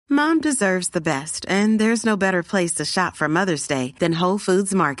Mom deserves the best, and there's no better place to shop for Mother's Day than Whole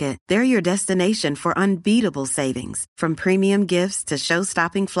Foods Market. They're your destination for unbeatable savings, from premium gifts to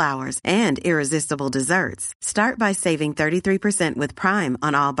show-stopping flowers and irresistible desserts. Start by saving 33% with Prime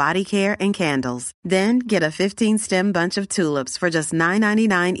on all body care and candles. Then get a 15-stem bunch of tulips for just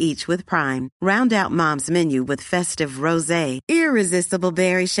 $9.99 each with Prime. Round out Mom's menu with festive rosé, irresistible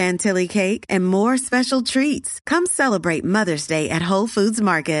berry chantilly cake, and more special treats. Come celebrate Mother's Day at Whole Foods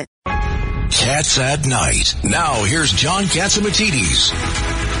Market. Cats at Night. Now here's John Catsimatidis.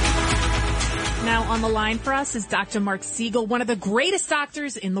 Now on the line for us is Dr. Marc Siegel, one of the greatest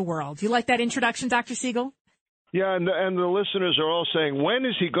doctors in the world. You like that introduction, Dr. Siegel? Yeah, and the listeners are all saying, when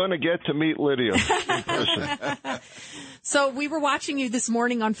is he going to get to meet Lydia in person? So we were watching you this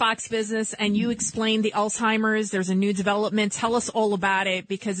morning on Fox Business, and you explained the Alzheimer's. There's a new development. Tell us all about it,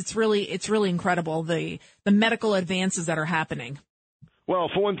 because it's really incredible, the medical advances that are happening. Well,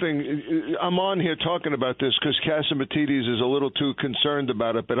 for one thing, I'm on here talking about this because Catsimatidis is a little too concerned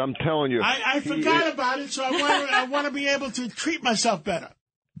about it, but I'm telling you. I forgot about it, so I want to be able to treat myself better.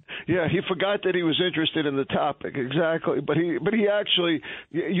 Yeah, he forgot that he was interested in the topic, exactly. But he actually,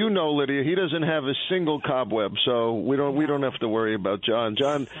 you know, Lydia, he doesn't have a single cobweb, so we don't have to worry about John.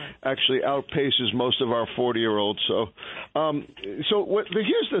 John actually outpaces most of our 40-year-olds. So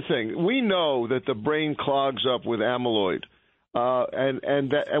here's the thing: we know that the brain clogs up with amyloid.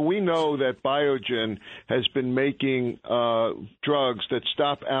 And we know that Biogen has been making drugs that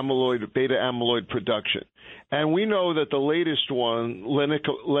stop beta amyloid production. And we know that the latest one,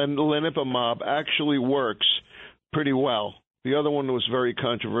 lenipimab, actually works pretty well. The other one was very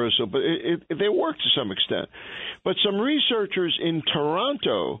controversial, but they work to some extent. But some researchers in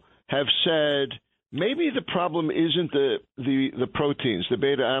Toronto have said maybe the problem isn't the proteins, the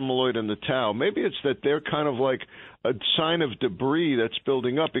beta amyloid and the tau. Maybe it's that they're kind of like a sign of debris that's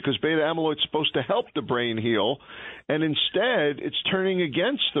building up, because beta amyloid is supposed to help the brain heal, and instead it's turning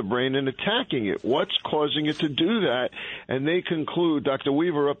against the brain and attacking it. What's causing it to do that? And they conclude, Dr.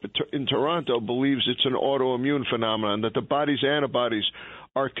 Weaver up in Toronto believes it's an autoimmune phenomenon, that the body's antibodies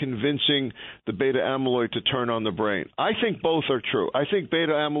are convincing the beta amyloid to turn on the brain. I think both are true. I think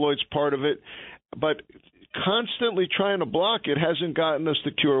beta amyloid's part of it, but constantly trying to block it hasn't gotten us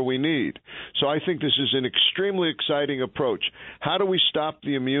the cure we need. So I think this is an extremely exciting approach. How do we stop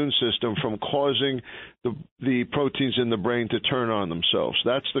the immune system from causing the proteins in the brain to turn on themselves?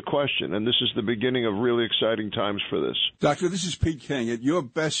 That's the question, and this is the beginning of really exciting times for this. Doctor, this is Pete King. At your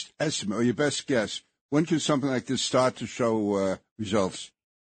best estimate or your best guess, when can something like this start to show results?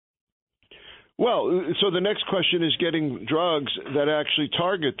 Well, so the next question is getting drugs that actually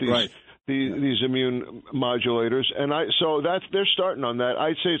target these. Right. These immune modulators, and they're starting on that.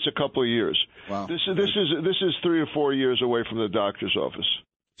 I'd say it's a couple of years. Wow. This is 3 or 4 years away from the doctor's office.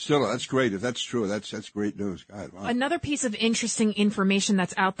 Still, that's great. If that's true, that's great news. God, wow. Another piece of interesting information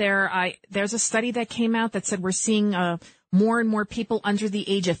that's out there. There's a study that came out that said we're seeing more and more people under the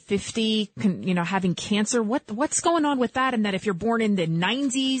age of 50, having cancer. What's going on with that? And that if you're born in the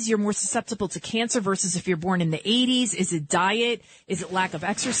 90s, you're more susceptible to cancer versus if you're born in the 80s. Is it diet? Is it lack of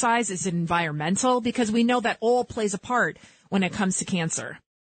exercise? Is it environmental? Because we know that all plays a part when it comes to cancer.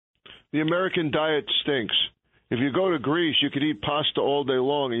 The American diet stinks. If you go to Greece, you could eat pasta all day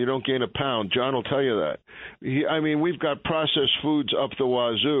long and you don't gain a pound. John will tell you that. We've got processed foods up the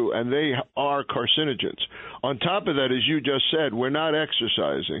wazoo, and they are carcinogens. On top of that, as you just said, we're not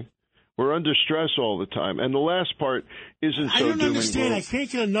exercising. We're under stress all the time. And the last part isn't so doom and gloom. I don't understand. I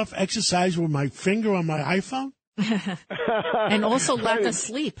can't get enough exercise with my finger on my iPhone. And also lack of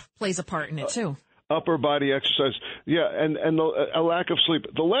sleep plays a part in it, too. Upper body exercise, yeah, and a lack of sleep.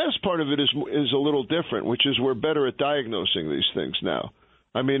 The last part of it is a little different, which is we're better at diagnosing these things now.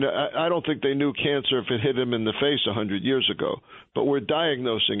 I don't think they knew cancer if it hit them in the face 100 years ago, but we're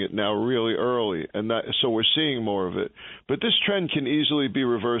diagnosing it now really early, and so we're seeing more of it. But this trend can easily be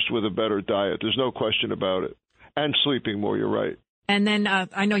reversed with a better diet. There's no question about it, and sleeping more. You're right. And then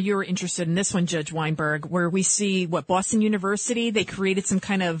I know you were interested in this one, Judge Weinberg, where we see, Boston University, they created some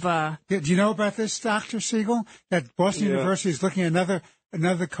kind of... Do you know about this, Dr. Siegel? That Boston University is looking at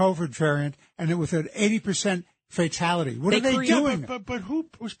another COVID variant, and it was an 80% fatality. What are they doing? But who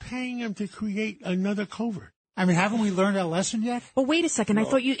was paying them to create another COVID? Haven't we learned our lesson yet? Well, wait a second. No. I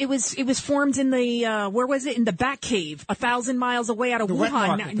thought it was formed in the where was it? In the Bat Cave, 1,000 miles away out of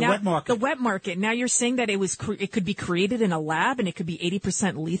Wuhan. The wet market. Now you're saying that it could be created in a lab and it could be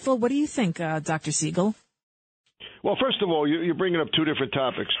 80% lethal. What do you think, Dr. Siegel? Well, first of all, you're bringing up two different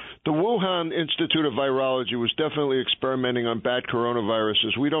topics. The Wuhan Institute of Virology was definitely experimenting on bat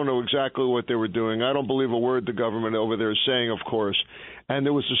coronaviruses. We don't know exactly what they were doing. I don't believe a word the government over there is saying, of course. and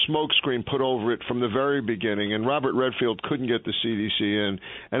there was a smokescreen put over it from the very beginning, and Robert Redfield couldn't get the CDC in,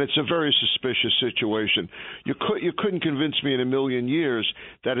 and it's a very suspicious situation. You couldn't convince me in a million years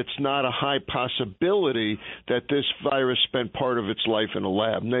that it's not a high possibility that this virus spent part of its life in a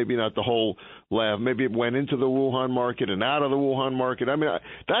lab. Maybe not the whole lab. Maybe it went into the Wuhan market and out of the Wuhan market. I mean,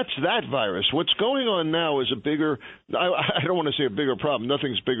 that's that virus. What's going on now is a bigger, I don't want to say a bigger problem.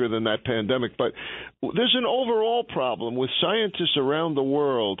 Nothing's bigger than that pandemic. But there's an overall problem with scientists around the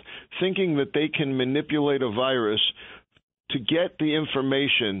world thinking that they can manipulate a virus to get the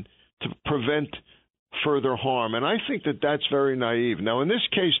information to prevent further harm. And I think that that's very naive. Now, in this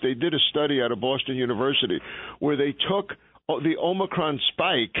case, they did a study out of Boston University where they took the Omicron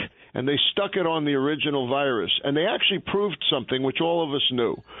spike and they stuck it on the original virus. And they actually proved something which all of us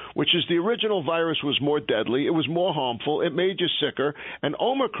knew, which is the original virus was more deadly, it was more harmful, it made you sicker, and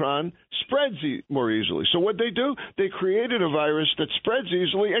Omicron spreads more easily. So what they do, they created a virus that spreads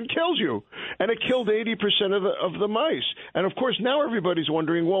easily and kills you. And it killed 80% of the mice. And, of course, now everybody's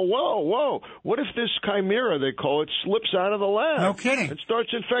wondering, well, whoa, what if this chimera, they call it, slips out of the lab? No kidding. And starts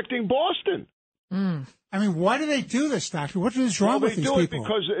infecting Boston? I mean, why do they do this, Doctor? What is wrong with these people? They do it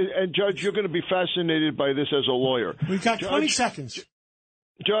because, and Judge, you're going to be fascinated by this as a lawyer. We've got 20 seconds.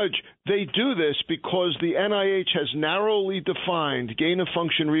 Judge, they do this because the NIH has narrowly defined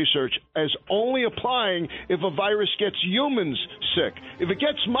gain-of-function research as only applying if a virus gets humans sick. If it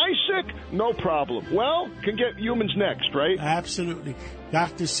gets mice sick, no problem. Well, can get humans next, right? Absolutely.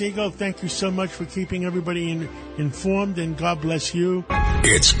 Dr. Siegel, thank you so much for keeping everybody informed, and God bless you.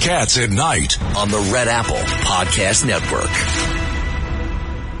 It's Cats at Night on the Red Apple Podcast Network.